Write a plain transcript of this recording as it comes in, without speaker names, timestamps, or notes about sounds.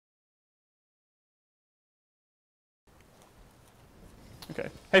Okay.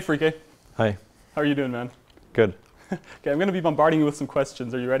 Hey, Freakeh. Hi. How are you doing, man? Good. Okay, I'm going to be bombarding you with some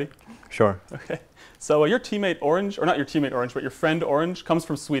questions. Are you ready? Sure. Okay. So your teammate Orange, or not your teammate Orange, but your friend Orange comes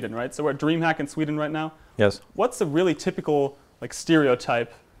from Sweden, right? So we're at DreamHack in Sweden right now. Yes. What's a really typical like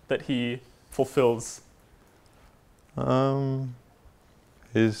stereotype that he fulfills?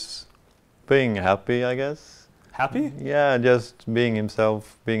 He's being happy, I guess. Happy? Yeah, just being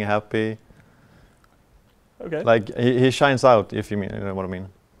himself, being happy. Okay. Like he shines out, if you know what I mean.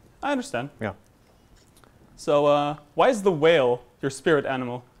 I understand. Yeah. So why is the whale your spirit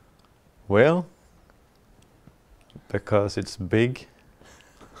animal? Well, because it's big.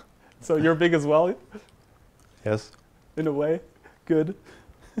 So you're big as well? Yes. In a way. Good.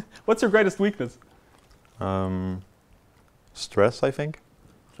 What's your greatest weakness? Stress, I think.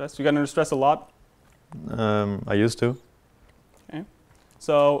 Stress? You get under stress a lot? I used to. Okay.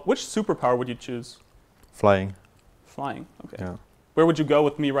 So which superpower would you choose? Flying. Flying. Okay. Yeah. Where would you go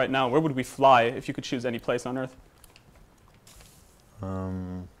with me right now? Where would we fly if you could choose any place on Earth?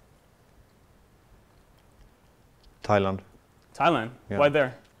 Thailand. Thailand. Yeah. Why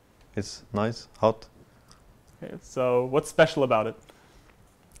there? It's nice, hot. Okay. So what's special about it?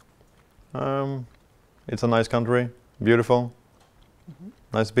 It's a nice country, beautiful,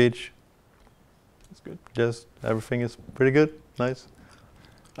 nice beach. That's good. Just everything is pretty good, nice.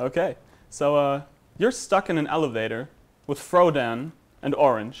 Okay. So you're stuck in an elevator with Frodan and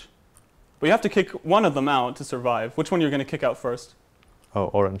Orange. But you have to kick one of them out to survive. Which one are you going to kick out first? Oh,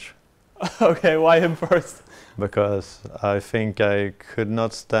 orange. Okay, why him first? Because I think I could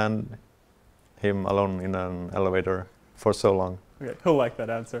not stand him alone in an elevator for so long. Okay, he'll like that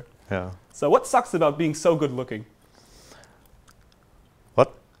answer. Yeah. So what sucks about being so good looking?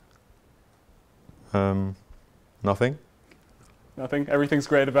 What? Nothing. Nothing? Everything's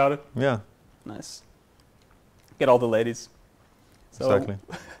great about it? Yeah. Nice. Get all the ladies. So Exactly.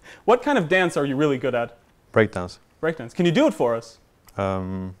 What kind of dance are you really good at? Breakdance. Breakdance. Can you do it for us?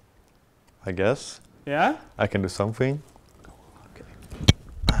 I guess. Yeah? I can do something.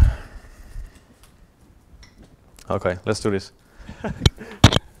 Okay. Okay, let's do this.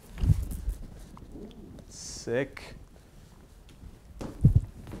 Sick.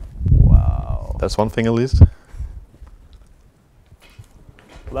 Wow. That's one thing at least. Well,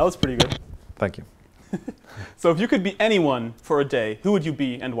 that was pretty good. Thank you. So if you could be anyone for a day, who would you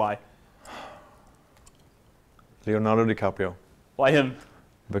be and why? Leonardo DiCaprio. Why him?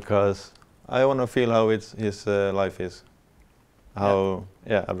 Because I want to feel how his life is. How,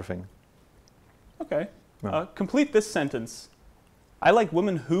 yeah, everything. Okay. Yeah. Complete this sentence. I like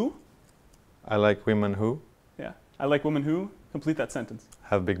women who? I like women who Yeah. I like women who? Complete that sentence.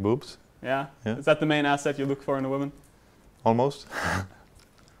 have big boobs, Yeah? Yeah. Is that the main asset you look for in a woman? almost.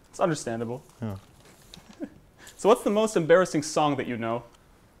 It's understandable. Yeah. So what's the most embarrassing song that you know?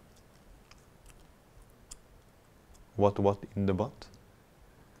 What in the butt?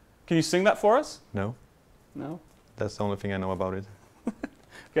 Can you sing that for us? No, No? that's the only thing I know about it.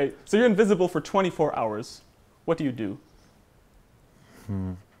 Okay, so you're invisible for 24 hours. What do you do?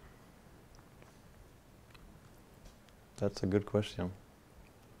 That's a good question.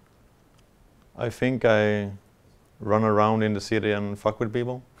 I think I run around in the city and fuck with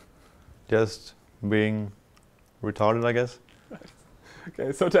people. Just being retarded, I guess.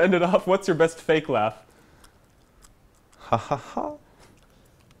 Okay, so to end it off, what's your best fake laugh? Ha ha ha.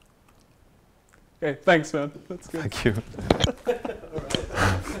 Okay, thanks, man. That's good. Thank you.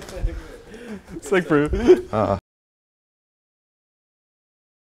 Sick, bro.